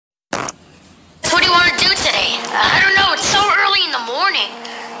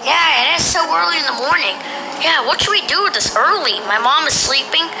so early in the morning. Yeah, what should we do this early? My mom is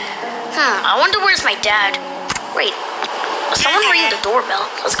sleeping. I wonder where's my dad. Wait, someone ring the doorbell.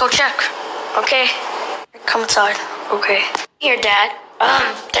 Let's go check. Okay. Come inside. Okay. Here, Dad.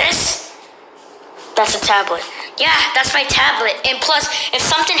 This? That's a tablet. Yeah, that's my tablet. And plus, if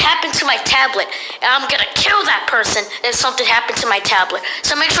something happened to my tablet, I'm gonna kill that person if something happened to my tablet.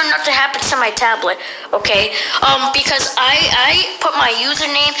 So make sure nothing happens to my tablet, okay? Because I put my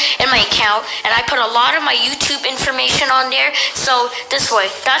username in my account, and I put a lot of my YouTube information on there. So this way,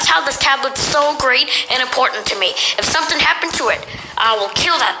 that's how this tablet's so great and important to me. If something happened to it, I will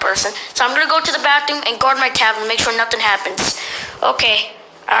kill that person. So I'm gonna go to the bathroom and guard my tablet and make sure nothing happens. Okay.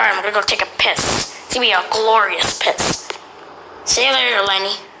 Alright, I'm gonna go take a piss. It's gonna be a glorious piss. See you later,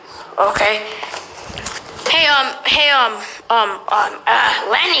 Lenny. Okay. Hey,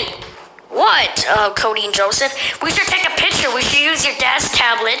 Lenny. What? Cody and Joseph. We should take a picture. We should use your dad's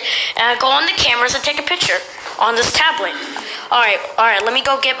tablet and go on the cameras and take a picture on this tablet. Alright, let me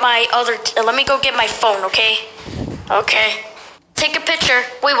go get my phone, okay? Okay. Take a picture.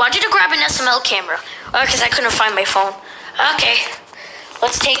 Wait, why'd you grab an SML camera? Oh, because I couldn't find my phone. Okay.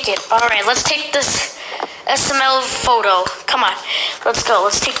 Let's take it. Alright, let's take this SML photo. Come on. Let's go.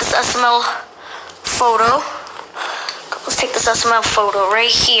 Let's take this SML photo. Let's take this SML photo right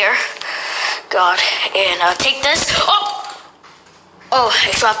here. God. And take this. Oh,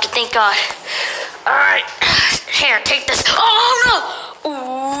 I dropped it. Thank God. Alright. Here, take this. Oh, no.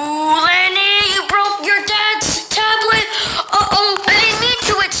 Ooh, Lenny, you broke your dad's tablet. Uh-oh, I didn't mean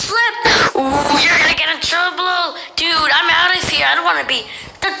to. It slipped. Ooh, you're gonna get in trouble. Dude, I'm out of here. I don't want to be...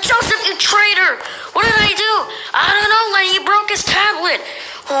 Joseph, you traitor! What did I do? I don't know, Lenny. He broke his tablet.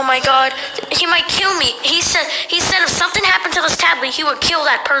 Oh my God, he might kill me. He said if something happened to this tablet, he would kill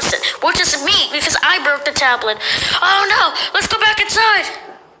that person, which is me because I broke the tablet. Oh no, let's go back inside.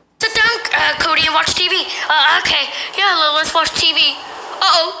 Sit down, Cody, and watch TV. Okay, yeah, let's watch TV.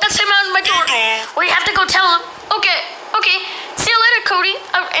 Uh-oh, that's him out of my door. We have to go tell him. Okay. See you later, Cody.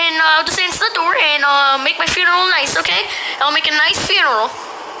 And I'll just answer the door and make my funeral nice, okay? I'll make a nice funeral.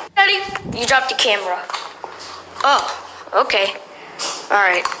 Daddy, you dropped the camera. Oh, okay.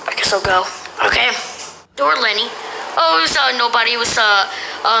 Alright, I guess I'll go. Okay. Door, Lenny. Oh, it was nobody. It was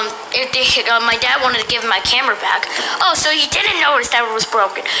my dad wanted to give my camera back. Oh, so he didn't notice that it was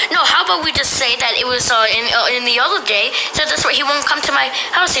broken. No, how about we just say that it was in the other day, so this way he won't come to my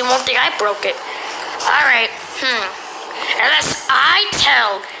house. He won't think I broke it. Alright. Unless I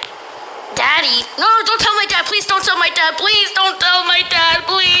tell Daddy. No, don't tell my dad. Please don't tell my dad. Please don't tell my dad.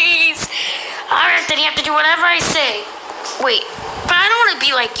 Please. Alright, then you have to do whatever I say. Wait, but I don't want to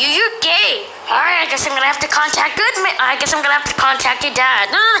be like you. You're gay. Alright, I guess I'm going to have to contact your dad.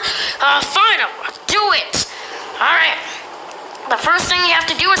 No. Fine, I'll do it. Alright. The first thing you have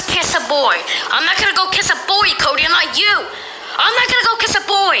to do is kiss a boy. I'm not going to go kiss a boy, Cody. I'm not you. I'm not going to go kiss a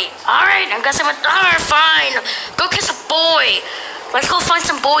boy. Alright, I guess alright, fine. Go kiss a boy. Let's go find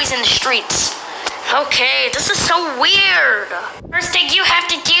some boys in the streets. Okay, this is so weird. First thing you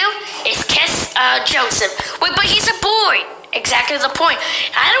have to do is kiss Joseph. Wait, but he's a boy. Exactly the point.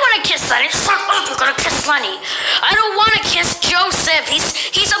 I don't want to kiss Lenny. Fuck up, I'm gonna kiss Lenny. I don't want to kiss Joseph.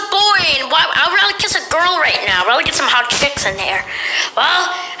 He's a boy. And I'd rather kiss a girl right now. I'd rather get some hot chicks in there. Well,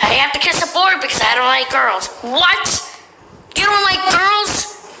 I have to kiss a boy because I don't like girls. What? You don't like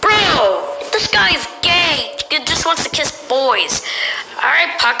girls? Bro, this guy is gay. He just wants to kiss boys.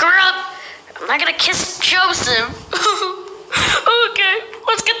 Alright, pucker up. I'm not gonna kiss Joseph. Okay,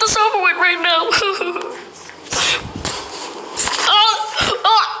 let's get this over with right now.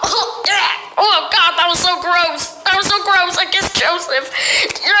 Oh God, that was so gross. I kissed Joseph.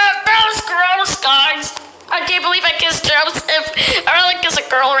 Yeah, that was gross, guys. I can't believe I kissed Joseph. I'd rather kiss a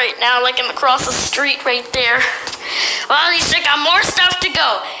girl right now, like across the street right there. Well, at least I got more stuff to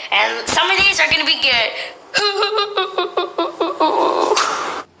go. And some of these are gonna be good.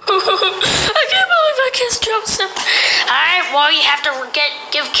 I can't believe I kissed Joseph. Alright, well, you have to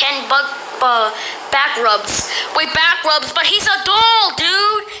give Ken back rubs. Wait, back rubs, but he's a doll,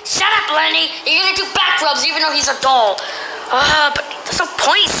 dude. Shut up, Lenny. You're gonna do back rubs even though he's a doll. But there's no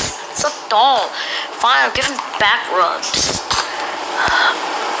point. It's a doll. Fine, I'll give him back rubs.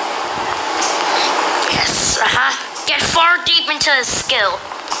 Yes, Get far deep into his skill.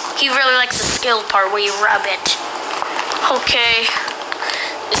 He really likes the skill part where you rub it. Okay.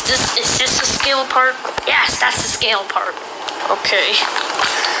 Is this the skill part? Yes, that's the skill part. Okay.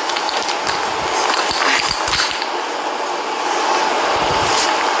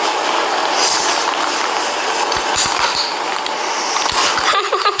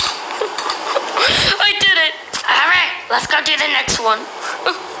 I did it. All right, let's go do the next one.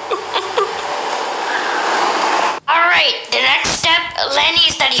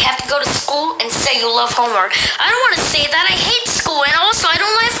 love homework. I don't want to say that. I hate school, and also I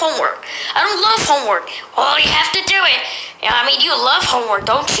don't like homework. I don't love homework. Well, you have to do it. Yeah, I mean, you love homework,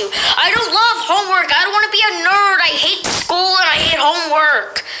 don't you? I don't love homework. I don't want to be a nerd. I hate school and I hate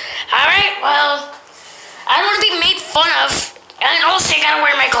homework. All right, well, I don't want to be made fun of. And also, I gotta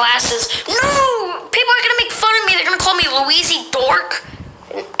wear my glasses. No! People are gonna make fun of me. They're gonna call me Louise Dork,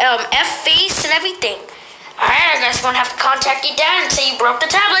 F-face, and everything. Alright, I guess I'm gonna have to contact your dad and say you broke the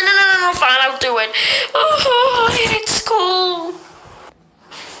tablet. No, fine, I'll do it. Oh, I hate school.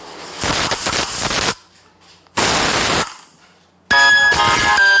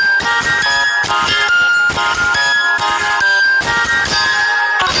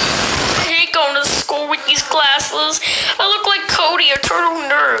 I hate going to school with these glasses. I look like Cody, a turtle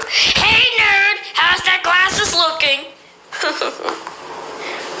nerd. Hey, nerd, how's that glasses looking?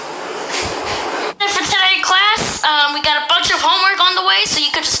 For today class, we got a bunch of homework on the way, so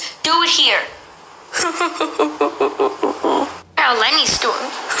you could just do it here. How Lenny's doing.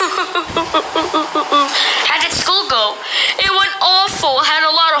 How did school go? It went awful. I had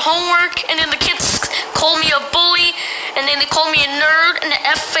a lot of homework, and then the kids called me a bully, and then they called me a nerd, and an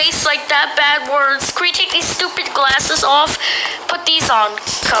F-face like that, bad words. Can we take these stupid glasses off? Put these on,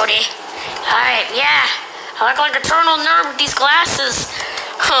 Cody. Alright, yeah. I look like a eternal nerd with these glasses.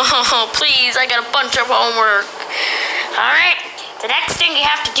 Oh, please, I got a bunch of homework. Alright, the next thing you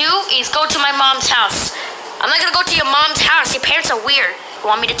have to do is go to my mom's house. I'm not gonna go to your mom's house. Your parents are weird. You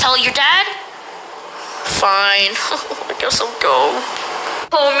want me to tell your dad? Fine. I guess I'll go.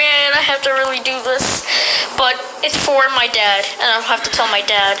 Oh man, I have to really do this. But it's for my dad, and I'll have to tell my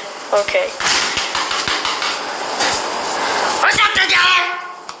dad. Okay. What's up, dad?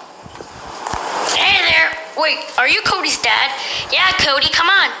 Hey there. Wait, are you Cody's dad? Yeah, Cody, come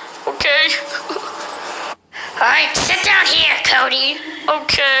on. Okay. Alright, sit down here, Cody.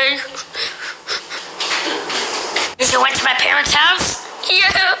 Okay. You went to my parents' house?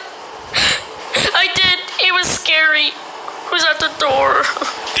 Yeah. I did. It was scary. Who's at the door?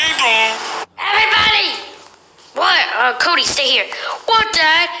 Ding dong. Everybody! What? Cody, stay here. What,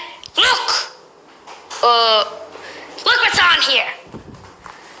 Dad? Look! Look what's on here.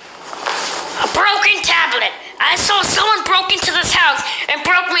 A broken tablet. I saw someone broke into this house and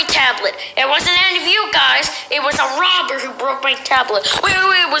broke my tablet. It wasn't any of you guys. It was a robber who broke my tablet. Wait,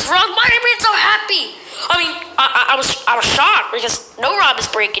 it was wrong? Why are you being so happy? I mean, I was shocked because no robbers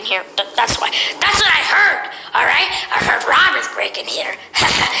break in here. That's why. That's what I heard. All right, I heard robbers break in here.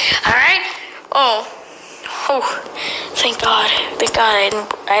 All right. Oh, thank God. Thank God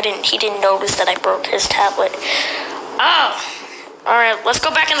he didn't notice that I broke his tablet. Oh, all right. Let's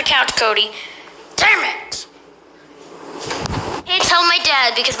go back on the couch, Cody. Damn it. I can't tell my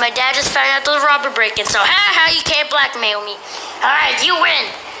dad because my dad just found out the robber break-in. So you can't blackmail me. All right, you win.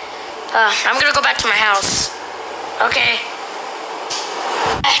 I'm gonna go back to my house. Okay.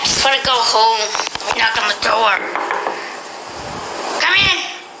 I just wanna go home. Knock on the door. Come in.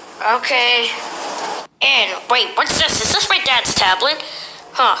 Okay. And wait, what's this? Is this my dad's tablet?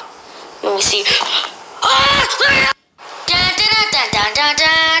 Huh. Let me see. Oh!